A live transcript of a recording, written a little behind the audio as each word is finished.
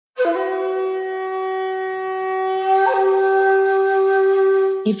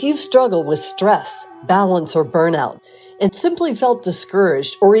If you've struggled with stress, balance, or burnout, and simply felt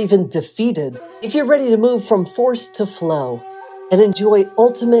discouraged or even defeated, if you're ready to move from force to flow and enjoy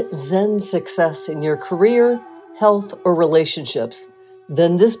ultimate Zen success in your career, health, or relationships,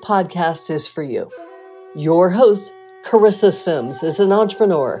 then this podcast is for you. Your host, Carissa Sims, is an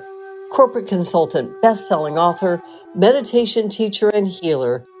entrepreneur, corporate consultant, best-selling author, meditation teacher, and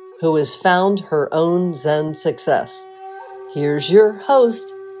healer who has found her own Zen success. Here's your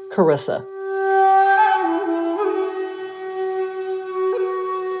host, Carissa.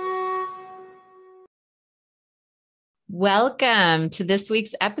 Welcome to this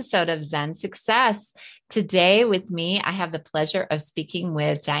week's episode of Zen Success. Today with me, I have the pleasure of speaking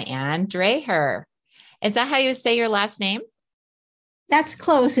with Diane Dreher. Is that how you say your last name? That's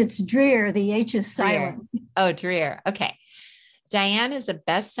close. It's Dreher. The H is silent. Oh, Dreher. Okay. Diane is a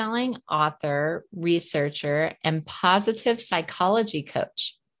best-selling author, researcher, and positive psychology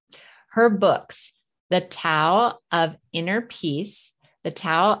coach. Her books, The Tao of Inner Peace, The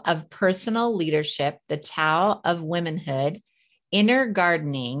Tao of Personal Leadership, The Tao of Womanhood, Inner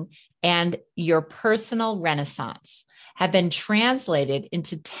Gardening, and Your Personal Renaissance, have been translated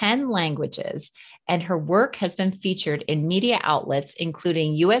into 10 languages, and her work has been featured in media outlets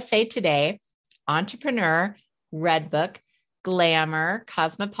including USA Today, Entrepreneur, Redbook, Glamour,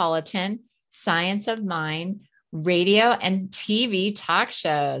 Cosmopolitan, Science of Mind, radio and TV talk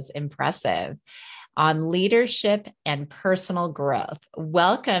shows. Impressive. On leadership and personal growth.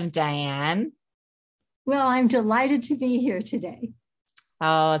 Welcome, Diane. Well, I'm delighted to be here today.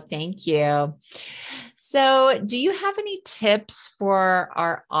 Oh, thank you. So, do you have any tips for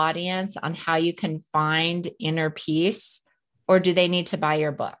our audience on how you can find inner peace, or do they need to buy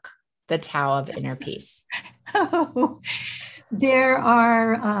your book, The Tao of Inner Peace? There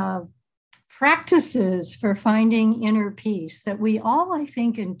are practices for finding inner peace that we all, I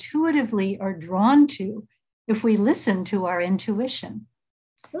think, intuitively are drawn to if we listen to our intuition.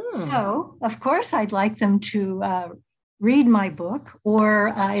 So, of course, I'd like them to read my book,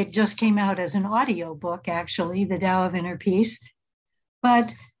 or it just came out as an audio book, actually, The Tao of Inner Peace.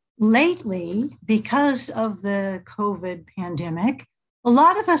 But lately, because of the COVID pandemic, a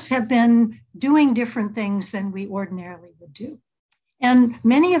lot of us have been doing different things than we ordinarily would do. And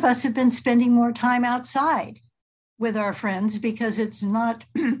many of us have been spending more time outside with our friends because it's not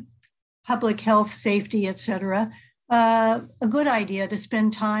public health, safety, et cetera, a good idea to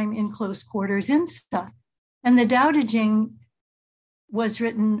spend time in close quarters inside. And the Tao Te Ching was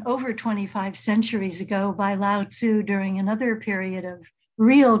written over 25 centuries ago by Lao Tzu during another period of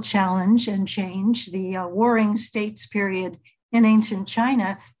real challenge and change, the Warring States period in ancient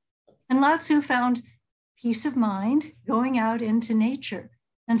China. And Lao Tzu found peace of mind going out into nature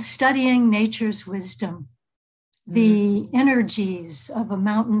and studying nature's wisdom, the energies of a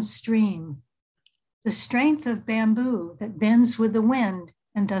mountain stream, the strength of bamboo that bends with the wind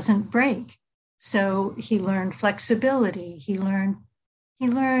and doesn't break. So he learned flexibility. He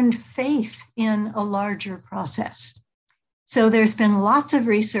learned faith in a larger process. So there's been lots of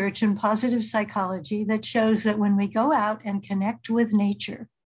research in positive psychology that shows that when we go out and connect with nature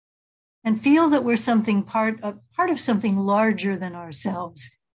and feel that we're part of something larger than ourselves,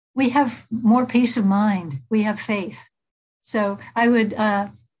 we have more peace of mind. We have faith. So I would,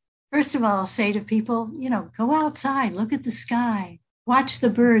 first of all, say to people, go outside, look at the sky, watch the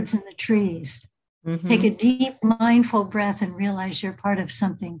birds and the trees, take a deep, mindful breath and realize you're part of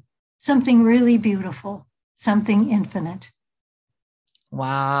something really beautiful, something infinite.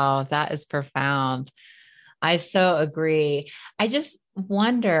 Wow, that is profound. I so agree. I just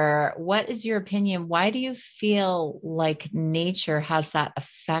wonder, what is your opinion? Why do you feel like nature has that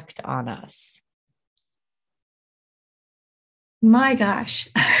effect on us? My gosh.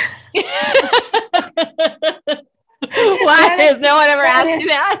 Why has no one ever asked you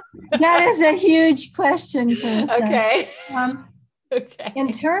that? That is a huge question, Chris. Okay. Okay.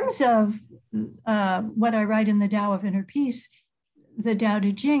 In terms of what I write in the Tao of Inner Peace, the Tao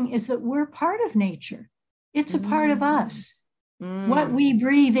Te Ching, is that we're part of nature. It's a part of us. What we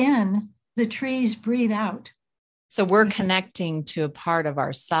breathe in, the trees breathe out. So we're connecting to a part of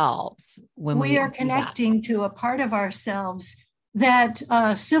ourselves when we are connecting to a part of ourselves that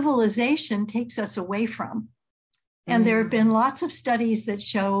civilization takes us away from. And there have been lots of studies that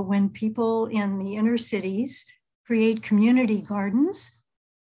show when people in the inner cities create community gardens,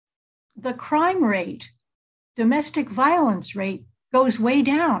 the crime rate, domestic violence rate goes way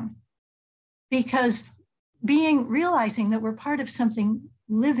down, because realizing that we're part of something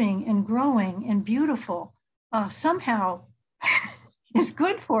living and growing and beautiful somehow is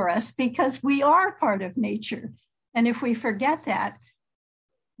good for us, because we are part of nature. And if we forget that,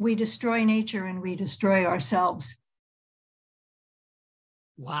 we destroy nature and we destroy ourselves.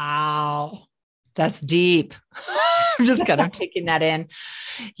 Wow. That's deep. I'm just kind of taking that in.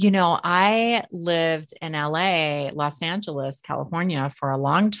 I lived in LA, Los Angeles, California for a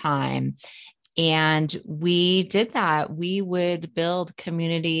long time. And we did that. We would build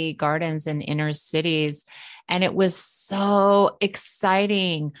community gardens in inner cities. And it was so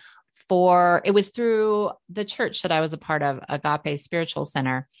exciting. It was through the church that I was a part of, Agape Spiritual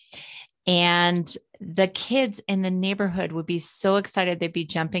Center. And the kids in the neighborhood would be so excited. They'd be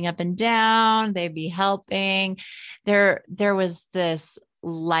jumping up and down. They'd be helping. There was this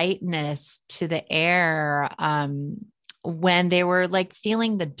lightness to the air when they were like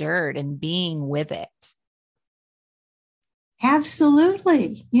feeling the dirt and being with it.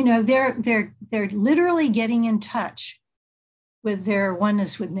 Absolutely. They're literally getting in touch with their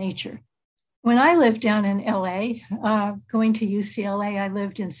oneness with nature. When I lived down in LA, going to UCLA, I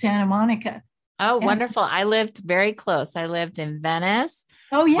lived in Santa Monica. Oh, wonderful. I lived very close. I lived in Venice,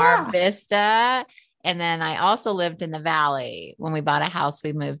 oh yeah, Mar Vista, and then I also lived in the Valley. When we bought a house,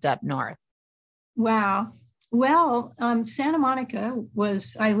 we moved up north. Wow. Well, Santa Monica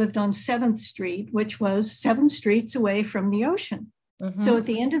I lived on 7th Street, which was 7 streets away from the ocean. Mm-hmm. So at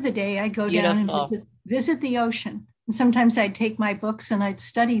the end of the day, I go down and visit the ocean. And sometimes I'd take my books and I'd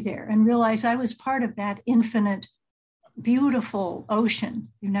study there and realize I was part of that infinite, beautiful ocean.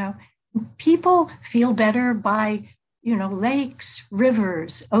 People feel better by, lakes,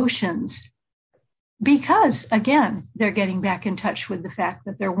 rivers, oceans, because again, they're getting back in touch with the fact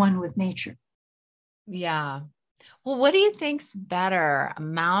that they're one with nature. Yeah. Well, what do you think's better, a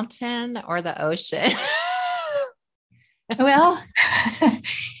mountain or the ocean? Well,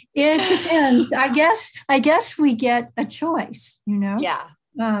 it depends. I guess we get a choice, Yeah.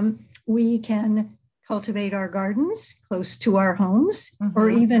 We can cultivate our gardens close to our homes, mm-hmm. or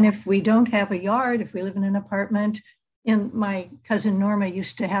even if we don't have a yard, if we live in an apartment. My cousin Norma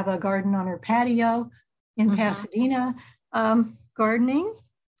used to have a garden on her patio in mm-hmm. Pasadena. Gardening.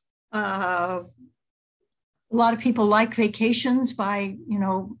 A lot of people like vacations by,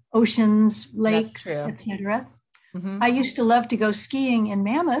 oceans, lakes, etc. Mm-hmm. I used to love to go skiing in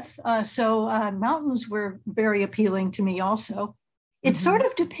Mammoth, so mountains were very appealing to me also. It mm-hmm. sort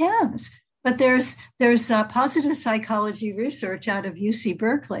of depends, but there's positive psychology research out of UC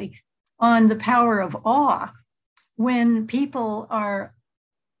Berkeley on the power of awe when people are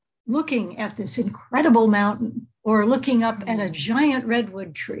looking at this incredible mountain or looking up at a giant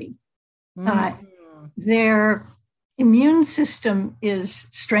redwood tree. Mm-hmm. Their immune system is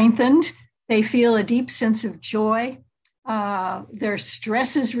strengthened. They feel a deep sense of joy. Their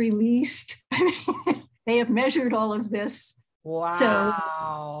stress is released. They have measured all of this. Wow.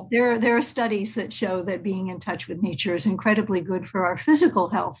 So there are studies that show that being in touch with nature is incredibly good for our physical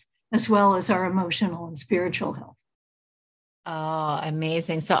health, as well as our emotional and spiritual health. Oh,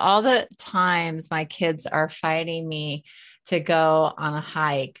 amazing. So all the times my kids are fighting me to go on a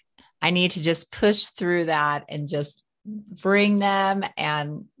hike, I need to just push through that and just bring them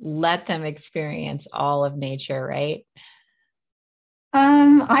and let them experience all of nature, right?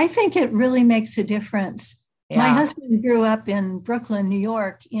 I think it really makes a difference. Yeah. My husband grew up in Brooklyn, New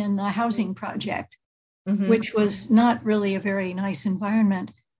York, in a housing project, mm-hmm. which was not really a very nice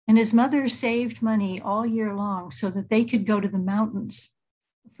environment. And his mother saved money all year long so that they could go to the mountains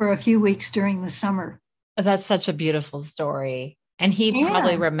for a few weeks during the summer. That's such a beautiful story. And he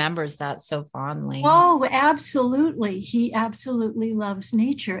probably remembers that so fondly. Oh, absolutely. He absolutely loves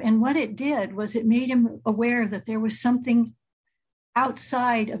nature. And what it did was it made him aware that there was something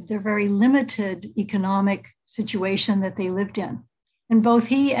outside of their very limited economic situation that they lived in. And both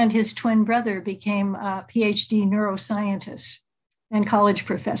he and his twin brother became PhD neuroscientists and college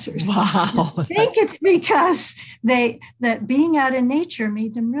professors. Wow. I think it's because that being out in nature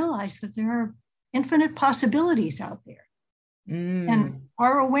made them realize that there are infinite possibilities out there. Mm. And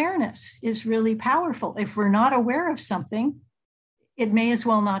our awareness is really powerful. If we're not aware of something, it may as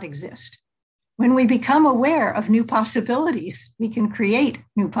well not exist. When we become aware of new possibilities, we can create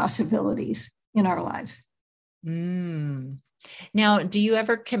new possibilities in our lives. Mm. Now, do you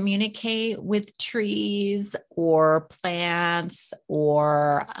ever communicate with trees or plants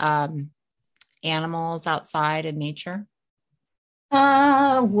or animals outside in nature?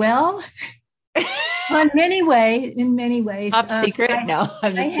 Well, in many ways. Top secret? No,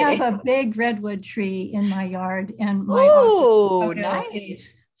 I'm just kidding. I have a big redwood tree in my yard, and my office nice.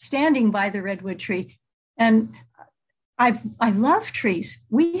 Is standing by the redwood tree. And I love trees.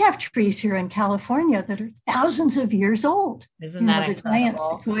 We have trees here in California that are thousands of years old. Isn't that incredible? Giant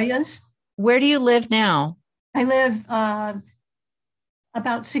sequoias. Where do you live now? I live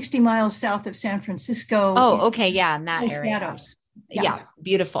about 60 miles south of San Francisco. Oh, okay. Yeah. In that area. Shadows. Yeah.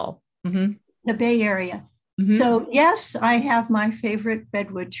 Beautiful. Mm-hmm. The Bay Area. Mm-hmm. So yes, I have my favorite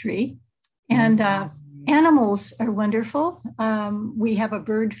redwood tree, and animals are wonderful. We have a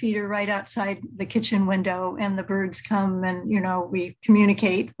bird feeder right outside the kitchen window, and the birds come and, we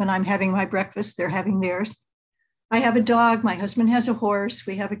communicate. When I'm having my breakfast, they're having theirs. I have a dog. My husband has a horse.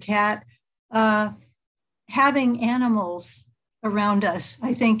 We have a cat. Having animals around us,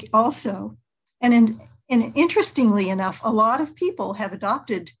 I think also, and interestingly enough, a lot of people have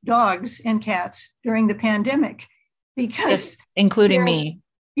adopted dogs and cats during the pandemic because, yes, including me.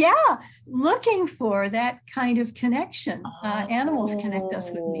 Yeah, looking for that kind of connection. Animals connect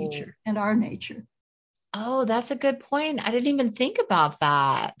us with nature and our nature. Oh, that's a good point. I didn't even think about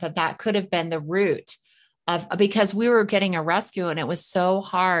that could have been the root of, because we were getting a rescue and it was so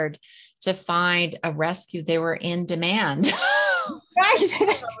hard to find a rescue. They were in demand.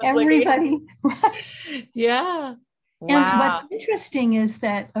 Right. Everybody. Right. Yeah. Wow. And what's interesting is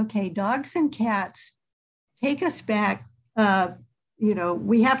that, dogs and cats take us back.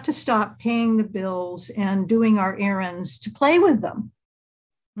 We have to stop paying the bills and doing our errands to play with them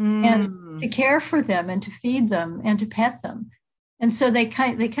and to care for them and to feed them and to pet them. And so they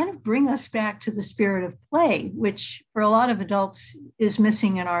kind of bring us back to the spirit of play, which for a lot of adults is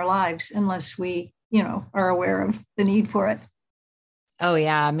missing in our lives unless we, are aware of the need for it. Oh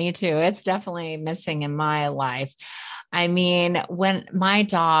yeah, me too. It's definitely missing in my life. I mean, when my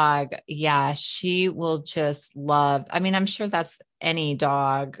dog, she will just love, I'm sure that's any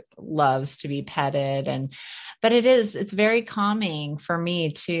dog loves to be petted, but it's very calming for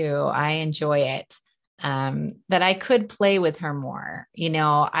me too. I enjoy it. But I could play with her more.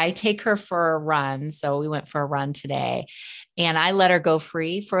 I take her for a run. So we went for a run today and I let her go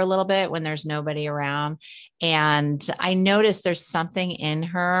free for a little bit when there's nobody around. And I noticed there's something in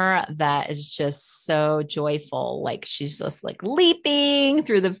her that is just so joyful. Like she's just like leaping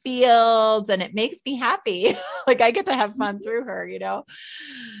through the fields and it makes me happy. Like I get to have fun through her,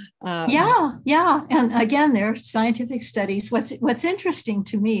 Yeah. And again, there are scientific studies. What's interesting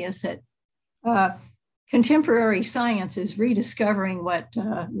to me is that, contemporary science is rediscovering what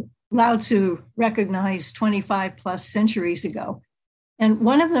Lao Tzu recognized 25 plus centuries ago. And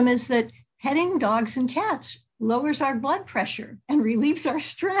one of them is that petting dogs and cats lowers our blood pressure and relieves our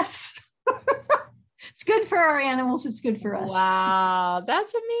stress. It's good for our animals. It's good for us. Wow,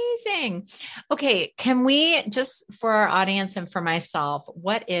 that's amazing. Okay, can we just, for our audience and for myself,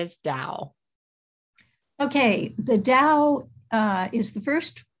 what is Tao? Okay, the Tao is the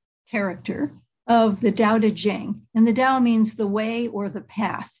first character of the Tao Te Ching. And the Tao means the way or the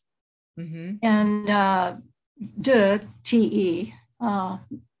path. Mm-hmm. And De, Te,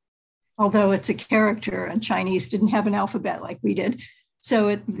 although it's a character and Chinese didn't have an alphabet like we did,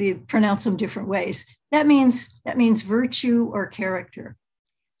 so they pronounce them different ways. That means virtue or character.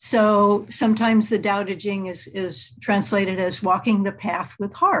 So sometimes the Tao Te Ching is translated as walking the path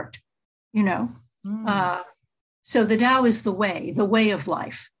with heart, So the Tao is the way of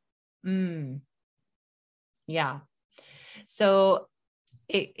life. Yeah. So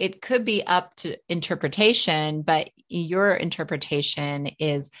it could be up to interpretation, but your interpretation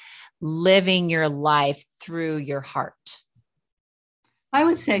is living your life through your heart. I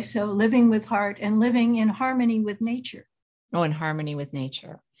would say so, living with heart and living in harmony with nature. Oh, in harmony with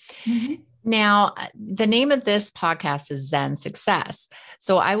nature. Mm-hmm. Now, the name of this podcast is Zen Success.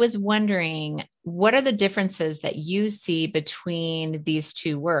 So I was wondering, what are the differences that you see between these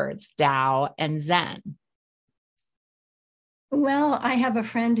two words, Tao and Zen? Well, I have a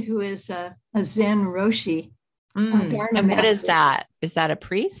friend who is a Zen Roshi. And what is that? Is that a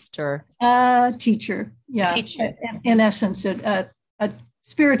priest or? Teacher. Yeah. Teacher. In essence, a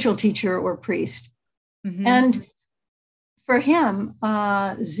spiritual teacher or priest. Mm-hmm. And for him,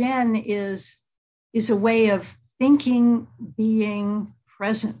 Zen is a way of thinking, being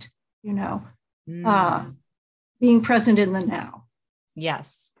present, being present in the now.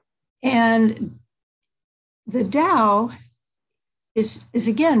 Yes. And the Tao is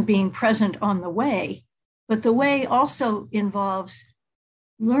again being present on the way, but the way also involves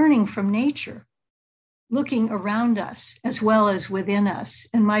learning from nature, looking around us as well as within us.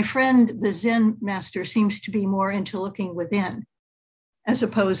 And my friend, the Zen master, seems to be more into looking within, as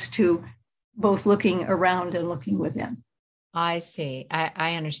opposed to both looking around and looking within. I see.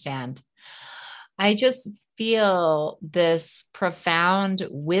 I understand. I just feel this profound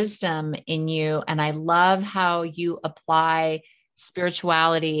wisdom in you, and I love how you apply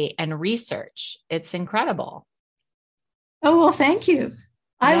spirituality and research. It's incredible. Oh, well, thank you.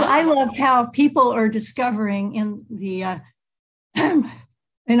 I love how people are discovering in the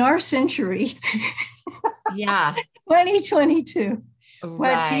in our century, Yeah. 2022,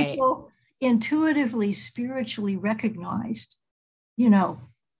 what Right. people intuitively, spiritually recognized, you know,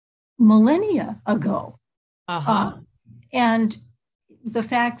 millennia ago. Uh-huh. And the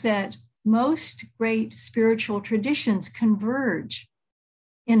fact that most great spiritual traditions converge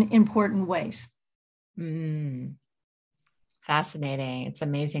in important ways. Mm. Fascinating. It's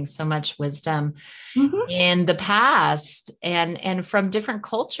amazing. So much wisdom Mm-hmm. in the past and from different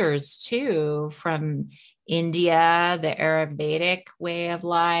cultures too, from India, the Ayurvedic way of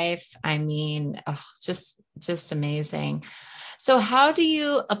life. I mean, just amazing. So how do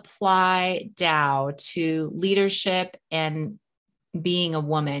you apply Tao to leadership and being a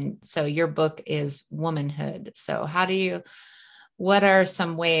woman? So your book is womanhood. So what are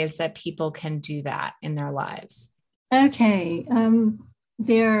some ways that people can do that in their lives? Okay.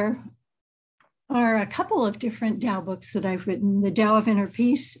 There are a couple of different Tao books that I've written. The Tao of Inner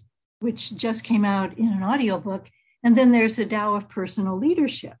Peace, which just came out in an audiobook. And then there's the Tao of Personal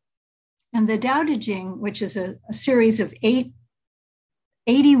Leadership. And the Tao Te Ching, which is a series of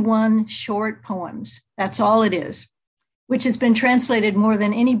 81 short poems. That's all it is, which has been translated more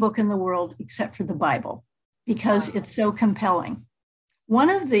than any book in the world except for the Bible, because it's so compelling. One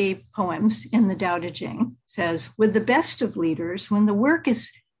of the poems in the Tao Te Ching says, with the best of leaders, when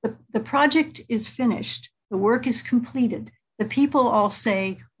the project is finished, the work is completed, the people all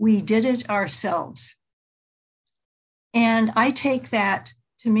say, we did it ourselves. And I take that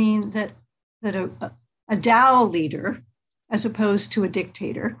to mean that a Tao leader, as opposed to a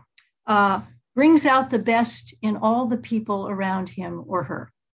dictator, brings out the best in all the people around him or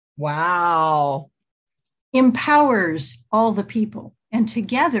her. Wow. Empowers all the people. And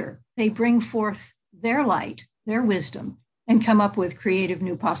together they bring forth their light, their wisdom, and come up with creative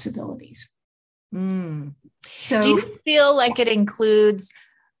new possibilities. Mm. So, do you feel like it includes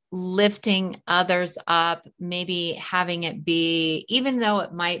lifting others up, maybe having it be, even though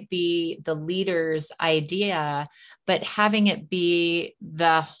it might be the leader's idea, but having it be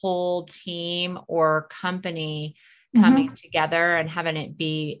the whole team or company coming together and having it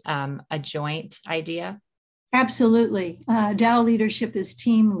be a joint idea? Absolutely. Tao leadership is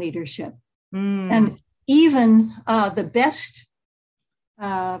team leadership. And even the best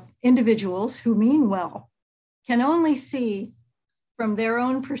individuals who mean well can only see from their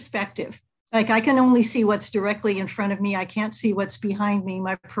own perspective. Like I can only see what's directly in front of me. I can't see what's behind me.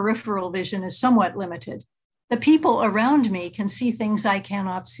 My peripheral vision is somewhat limited. The people around me can see things I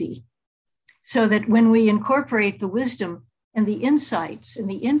cannot see. So that when we incorporate the wisdom and the insights and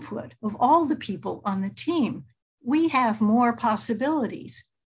the input of all the people on the team, we have more possibilities.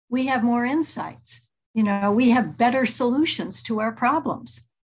 We have more insights. We have better solutions to our problems.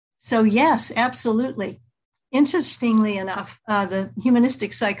 So yes, absolutely. Interestingly enough, the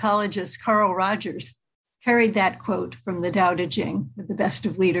humanistic psychologist Carl Rogers carried that quote from the Tao Te Ching, with the best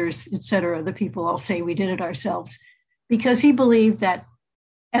of leaders, et cetera. The people all say we did it ourselves, because he believed that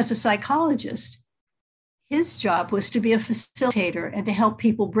as a psychologist, his job was to be a facilitator and to help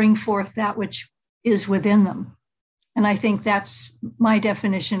people bring forth that which is within them. And I think that's my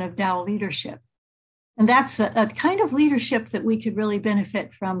definition of Tao leadership. And that's a kind of leadership that we could really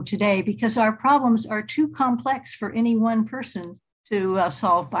benefit from today, because our problems are too complex for any one person to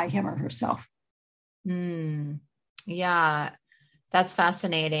solve by him or herself. Yeah, that's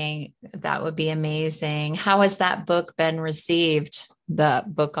fascinating. That would be amazing. How has that book been received, the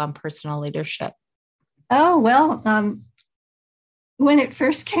book on personal leadership? Oh, well, when it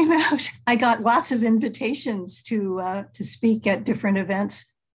first came out, I got lots of invitations to speak at different events.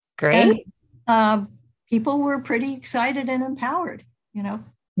 Great. And people were pretty excited and empowered,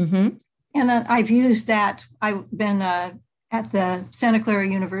 Mm-hmm. And I've used that. I've been at the Santa Clara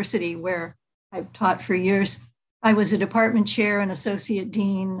University, where I've taught for years. I was a department chair, an associate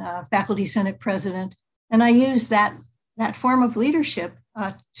dean, faculty senate president, and I used that form of leadership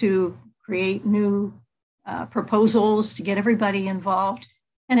to create new proposals, to get everybody involved.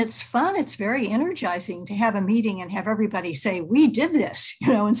 And it's fun. It's very energizing to have a meeting and have everybody say, we did this,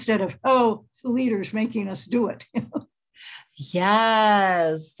 instead of, oh, the leader's making us do it.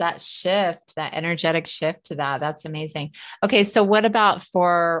 Yes, that shift, that energetic shift to that. That's amazing. Okay. So what about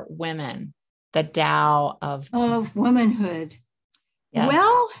for women? The Tao of womanhood. Yes.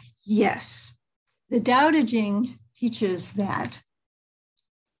 Well, yes. The Tao Te Ching teaches that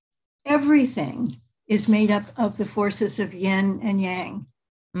everything is made up of the forces of yin and yang.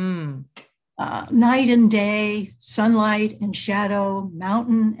 Night and day, sunlight and shadow,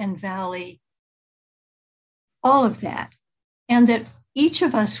 mountain and valley, all of that. And that each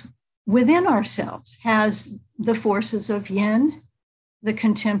of us within ourselves has the forces of yin the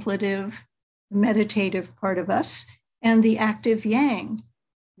contemplative, meditative part of us, and the active yang,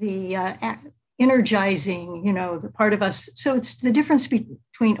 the energizing, the part of us. So it's the difference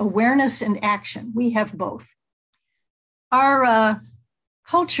between awareness and action. We have both. Our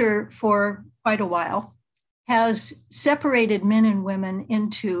culture for quite a while has separated men and women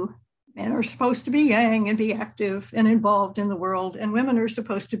into men are supposed to be yang and be active and involved in the world, and women are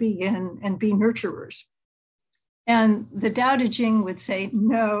supposed to be yin and be nurturers. And the Tao Te Ching would say,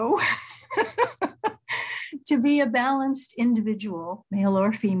 no, to be a balanced individual, male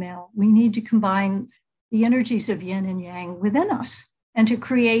or female, we need to combine the energies of yin and yang within us and to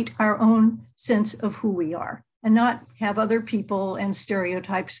create our own sense of who we are and not have other people and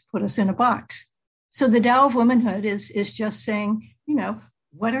stereotypes put us in a box. So the Tao of womanhood is just saying,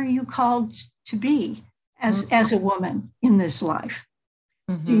 what are you called to be as a woman in this life?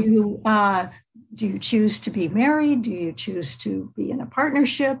 Mm-hmm. Do you choose to be married? Do you choose to be in a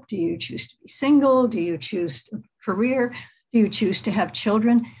partnership? Do you choose to be single? Do you choose a career? Do you choose to have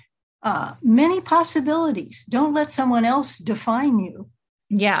children? Many possibilities. Don't let someone else define you.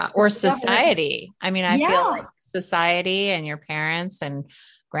 Yeah. Or society. I mean, I feel like society and your parents and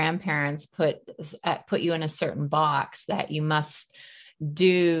grandparents put you in a certain box that you must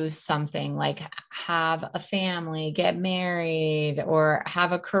do something like have a family, get married, or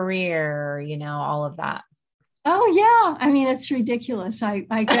have a career, all of that. Oh yeah. I mean, it's ridiculous. I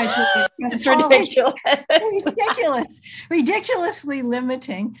graduated. It's ridiculous. Ridiculous. Ridiculously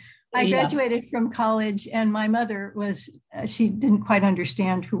limiting. I graduated from college and my mother she didn't quite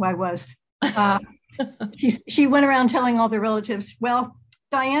understand who I was. She went around telling all the relatives, well,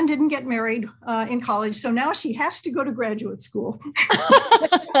 Diane didn't get married in college, so now she has to go to graduate school.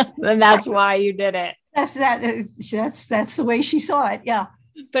 And that's why you did it. That's the way she saw it. Yeah.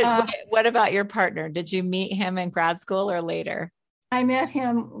 But what about your partner? Did you meet him in grad school or later? I met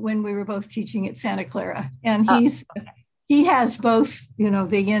him when we were both teaching at Santa Clara, and he has both,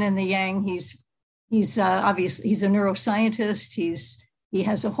 the yin and the yang. He's obviously he's a neuroscientist. He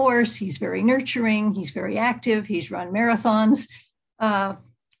has a horse. He's very nurturing. He's very active. He's run marathons.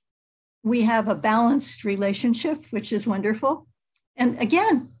 We have a balanced relationship, which is wonderful. And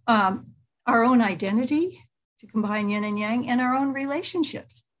again, our own identity to combine yin and yang and our own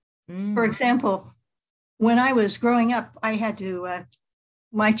relationships. For example, when I was growing up, I had to,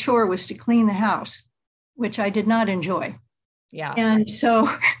 my chore was to clean the house, which I did not enjoy. Yeah. And so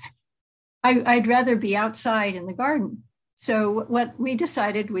I'd rather be outside in the garden. So what we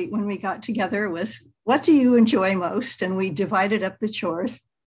decided when we got together was, what do you enjoy most? And we divided up the chores.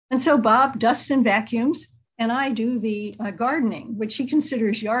 And so Bob dusts and vacuums, and I do the gardening, which he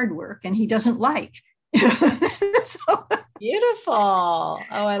considers yard work and he doesn't like. So, beautiful. Oh,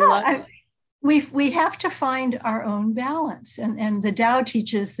 I love it. We have to find our own balance. And the Tao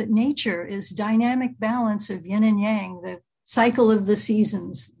teaches that nature is dynamic balance of yin and yang, the cycle of the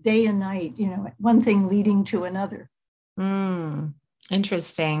seasons, day and night, one thing leading to another.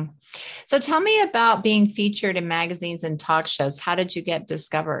 Interesting. So tell me about being featured in magazines and talk shows. How did you get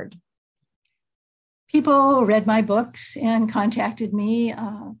discovered? People read my books and contacted me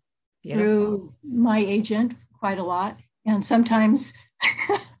through my agent quite a lot. And sometimes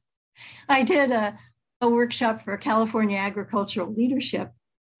I did a workshop for California agricultural leadership.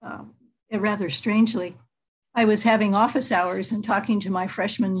 Rather strangely, I was having office hours and talking to my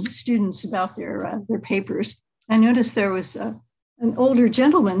freshman students about their papers. I noticed there was an older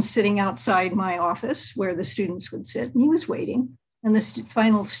gentleman sitting outside my office where the students would sit, and he was waiting. And the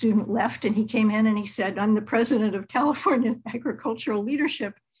final student left, and he came in and he said, I'm the president of California Agricultural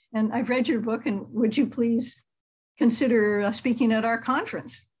Leadership, and I've read your book, and would you please consider speaking at our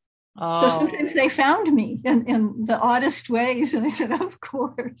conference? Oh. So sometimes they found me in the oddest ways, and I said, of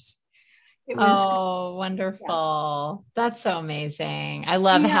course. Wonderful. Yeah. That's so amazing. I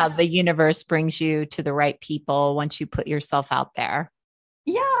love how the universe brings you to the right people once you put yourself out there.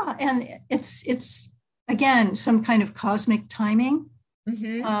 Yeah. And it's again, some kind of cosmic timing.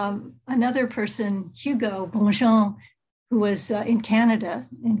 Mm-hmm. Another person, Hugo Bonjean, who was in Canada,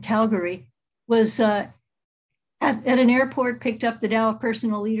 in Calgary, was at an airport, picked up the Tao of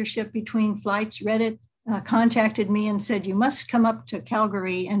Personal Leadership between flights, read it, contacted me and said, you must come up to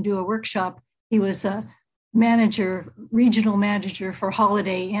Calgary and do a workshop. He was a regional manager for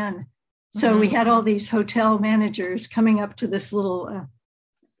Holiday Inn. So we had all these hotel managers coming up to this little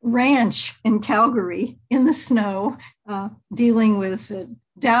ranch in Calgary in the snow, dealing with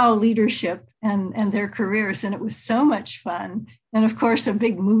Tao leadership and their careers. And it was so much fun. And of course, a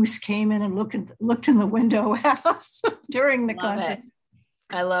big moose came in and looked in the window at us during the conference.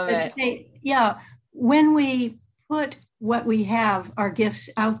 I love it. When we put what we have are gifts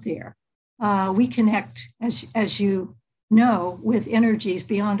out there. We connect, as you know, with energies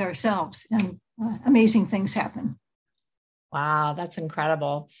beyond ourselves, and amazing things happen. Wow, that's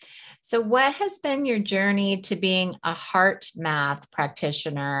incredible. So what has been your journey to being a heart math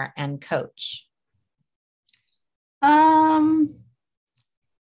practitioner and coach?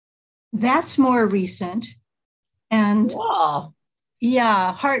 That's more recent. And Wow.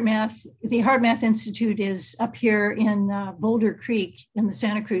 yeah, the Heart Math Institute is up here in Boulder Creek in the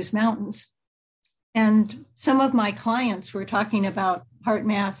Santa Cruz Mountains. And some of my clients were talking about heart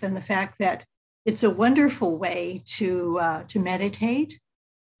math and the fact that it's a wonderful way to meditate,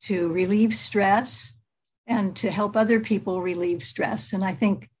 to relieve stress, and to help other people relieve stress. And I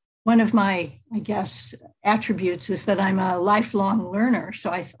think one of my, attributes is that I'm a lifelong learner.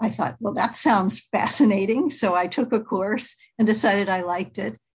 So I thought, well, that sounds fascinating. So I took a course and decided I liked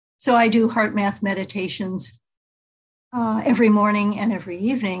it. So I do heart math meditations every morning and every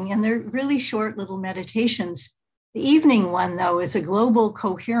evening, and they're really short little meditations. The evening one, though, is a global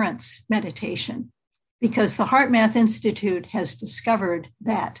coherence meditation, because the Heart Math Institute has discovered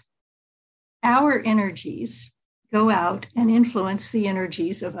that our energies go out and influence the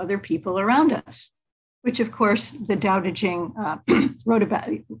energies of other people around us, which, of course, the Tao Te Ching wrote about,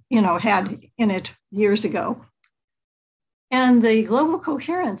 had in it years ago. And the global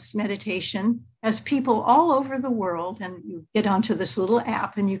coherence meditation has people all over the world, and you get onto this little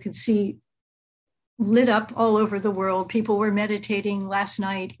app and you can see lit up all over the world. People were meditating last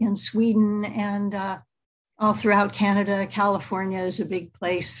night in Sweden and all throughout Canada. California is a big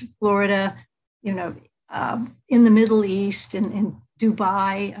place, Florida, in the Middle East, in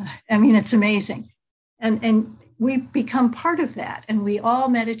Dubai. I mean, it's amazing. And we become part of that, and we all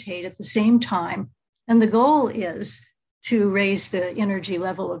meditate at the same time. And the goal is to raise the energy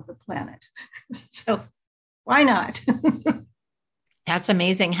level of the planet. So why not? That's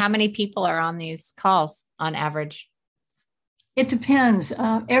amazing. How many people are on these calls on average? It depends.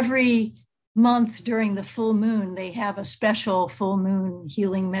 Every month during the full moon, they have a special full moon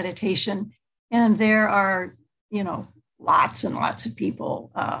healing meditation. And there are, lots and lots of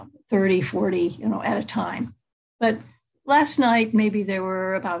people, 30, 40, at a time. But last night, maybe there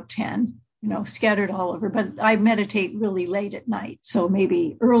were about 10, scattered all over. But I meditate really late at night. So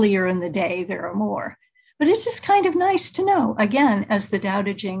maybe earlier in the day, there are more. But it's just kind of nice to know, again, as the Tao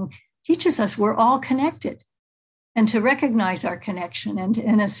Te Ching teaches us, we're all connected. And to recognize our connection and,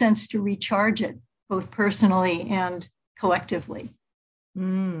 in a sense, to recharge it, both personally and collectively.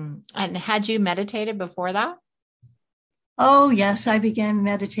 And had you meditated before that? Oh, yes. I began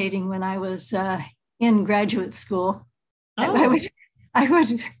meditating when I was in graduate school. Oh. I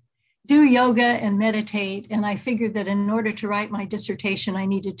would do yoga and meditate. And I figured that in order to write my dissertation, I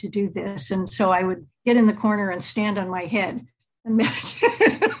needed to do this. And so I would get in the corner and stand on my head and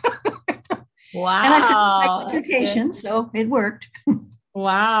meditate. Wow. And I finished my dissertation, so it worked.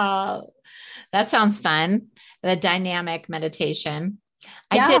 Wow. That sounds fun. The dynamic meditation.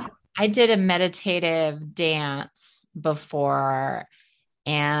 Yeah. I did a meditative dance before,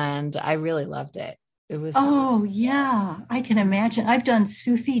 and I really loved it. It was. Oh, yeah. I can imagine. I've done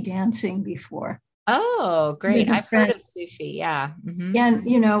Sufi dancing before. Oh, great. I've heard of Sufi. Yeah. Mm-hmm.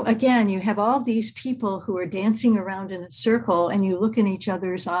 And, again, you have all these people who are dancing around in a circle, and you look in each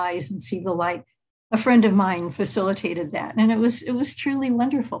other's eyes and see the light. A friend of mine facilitated that, and it was truly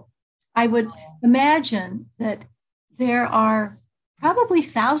wonderful. I would imagine that there are probably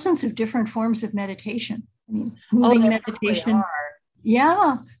thousands of different forms of meditation. I mean, moving meditation.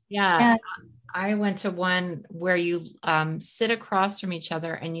 Yeah. Yeah. And I went to one where you sit across from each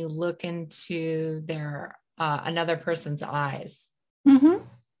other and you look into their another person's eyes. Mm-hmm.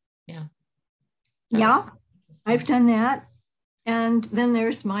 Yeah. Yeah. I've done that. And then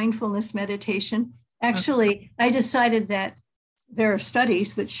there's mindfulness meditation. Actually, I decided that there are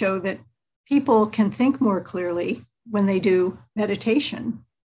studies that show that people can think more clearly when they do meditation,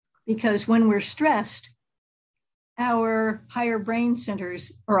 because when we're stressed, our higher brain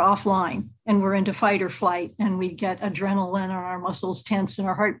centers are offline and we're into fight or flight, and we get adrenaline and our muscles tense and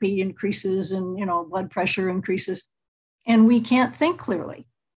our heartbeat increases and, blood pressure increases, and we can't think clearly.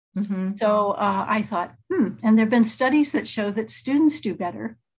 Mm-hmm. So I thought, and there've been studies that show that students do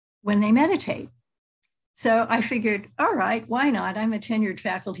better when they meditate. So I figured, all right, why not? I'm a tenured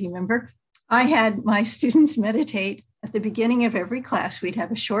faculty member. I had my students meditate at the beginning of every class. We'd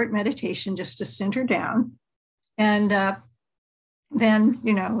have a short meditation just to center down. And then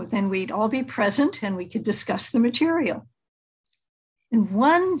we'd all be present and we could discuss the material. And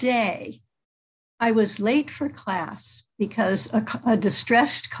one day I was late for class because a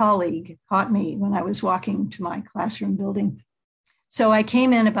distressed colleague caught me when I was walking to my classroom building. So I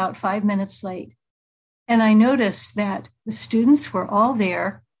came in about 5 minutes late, and I noticed that the students were all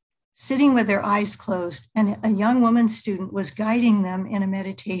there, sitting with their eyes closed, and a young woman student was guiding them in a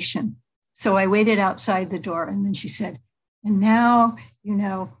meditation. So I waited outside the door, and then she said, and now,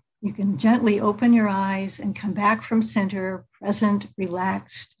 you can gently open your eyes and come back from center, present,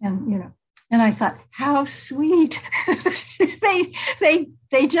 relaxed, and and I thought, how sweet.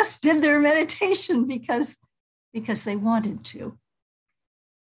 they just did their meditation because they wanted to.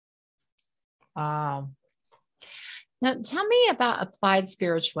 Wow. Now, tell me about applied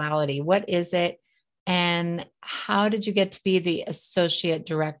spirituality. What is it? And how did you get to be the associate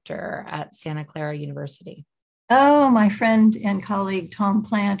director at Santa Clara University? Oh, my friend and colleague, Tom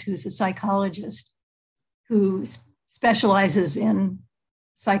Plant, who's a psychologist who specializes in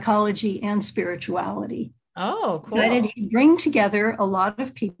psychology and spirituality. Oh, cool. Decided he'd bring together a lot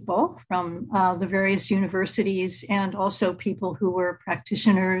of people from the various universities and also people who were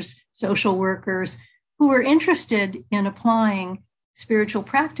practitioners, social workers, who were interested in applying spiritual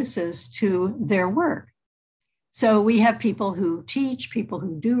practices to their work. So we have people who teach, people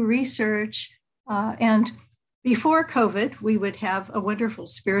who do research, and before COVID, we would have a wonderful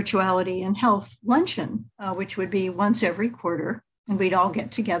spirituality and health luncheon, which would be once every quarter, and we'd all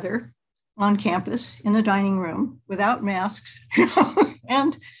get together on campus in a dining room without masks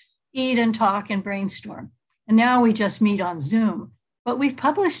and eat and talk and brainstorm. And now we just meet on Zoom. But we've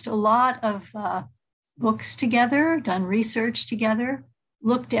published a lot of books together, done research together,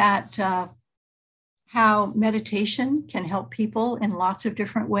 looked at how meditation can help people in lots of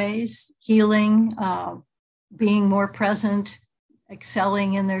different ways, healing, being more present,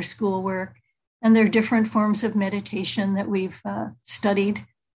 excelling in their schoolwork. And there are different forms of meditation that we've studied.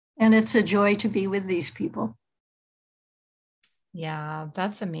 And it's a joy to be with these people. Yeah,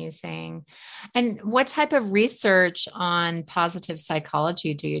 that's amazing. And what type of research on positive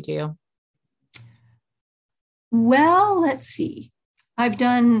psychology do you do? Well, let's see. I've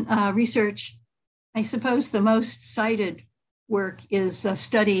done research. I suppose the most cited work is a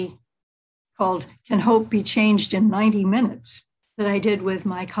study called Can Hope Be Changed in 90 Minutes that I did with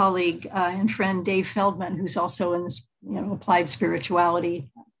my colleague and friend Dave Feldman, who's also in this Applied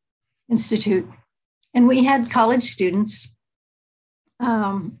Spirituality Institute. And we had college students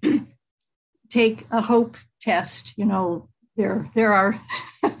take a hope test. There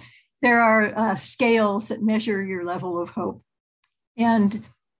are scales that measure your level of hope. And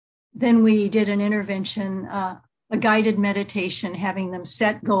then we did an intervention, a guided meditation, having them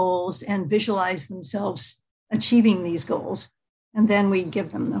set goals and visualize themselves achieving these goals. And then we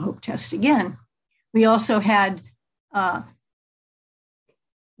give them the hope test again. We also had,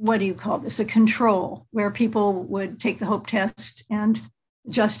 what do you call this? A control, where people would take the hope test and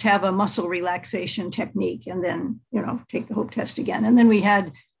just have a muscle relaxation technique and then, take the hope test again. And then we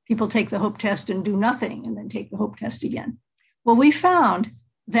had people take the hope test and do nothing and then take the hope test again. Well, we found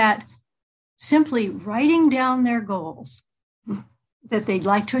that simply writing down their goals that they'd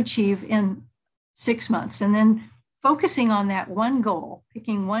like to achieve in 6 months and then focusing on that one goal,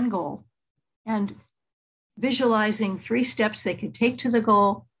 picking one goal and visualizing 3 steps they could take to the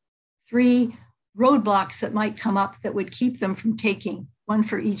goal, 3 roadblocks that might come up that would keep them from taking one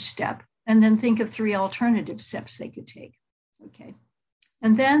for each step, and then think of 3 alternative steps they could take. Okay.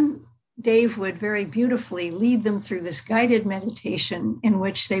 And then Dave would very beautifully lead them through this guided meditation in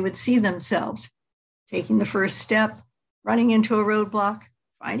which they would see themselves taking the first step, running into a roadblock,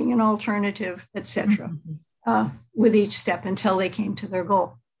 finding an alternative, etc., with each step until they came to their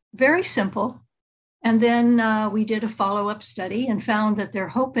goal. Very simple. And then we did a follow-up study and found that their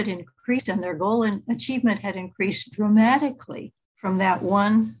hope had increased and their goal and achievement had increased dramatically from that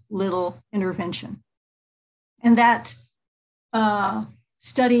one little intervention. And that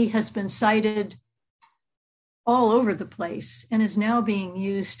study has been cited all over the place and is now being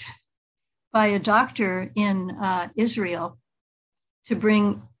used by a doctor in Israel to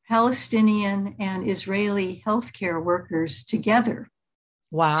bring Palestinian and Israeli healthcare workers together.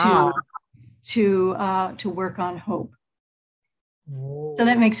 Wow. To work on hope. So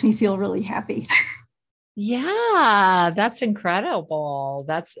that makes me feel really happy. Yeah, that's incredible.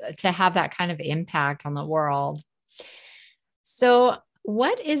 That's to have that kind of impact on the world. So,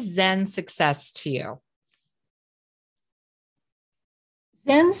 what is Zen success to you?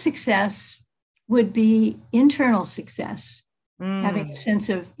 Zen success would be internal success, having a sense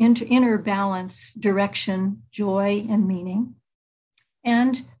of inner balance, direction, joy, and meaning.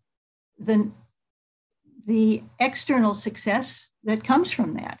 And the external success that comes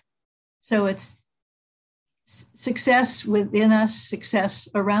from that. So it's success within us, success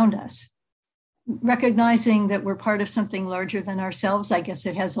around us. Recognizing that we're part of something larger than ourselves. I guess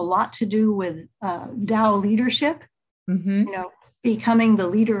it has a lot to do with Tao leadership, becoming the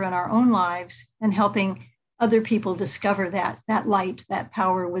leader in our own lives and helping other people discover that light, that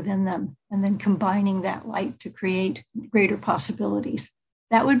power within them, and then combining that light to create greater possibilities.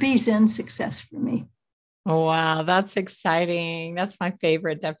 That would be Zen success for me. Oh, wow. That's exciting. That's my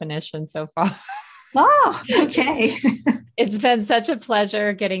favorite definition so far. Oh, okay. It's been such a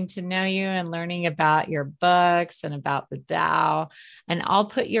pleasure getting to know you and learning about your books and about the Tao. And I'll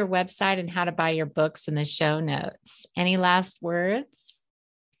put your website and how to buy your books in the show notes. Any last words?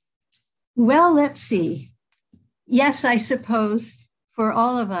 Well, let's see. Yes, I suppose for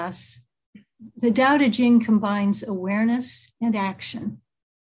all of us, the Tao Te Ching combines awareness and action.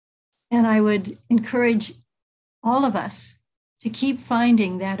 And I would encourage all of us to keep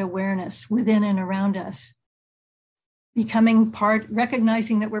finding that awareness within and around us, becoming part,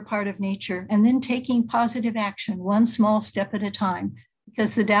 recognizing that we're part of nature, and then taking positive action, one small step at a time.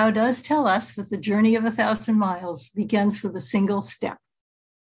 Because the Tao does tell us that the journey of 1,000 miles begins with a single step.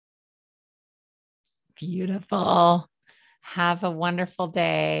 Beautiful. Have a wonderful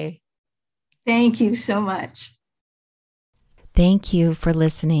day. Thank you so much. Thank you for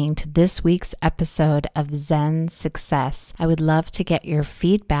listening to this week's episode of Zen Success. I would love to get your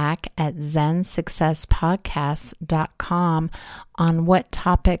feedback at zensuccesspodcast.com on what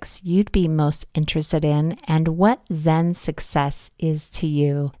topics you'd be most interested in and what Zen success is to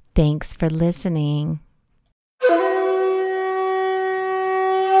you. Thanks for listening.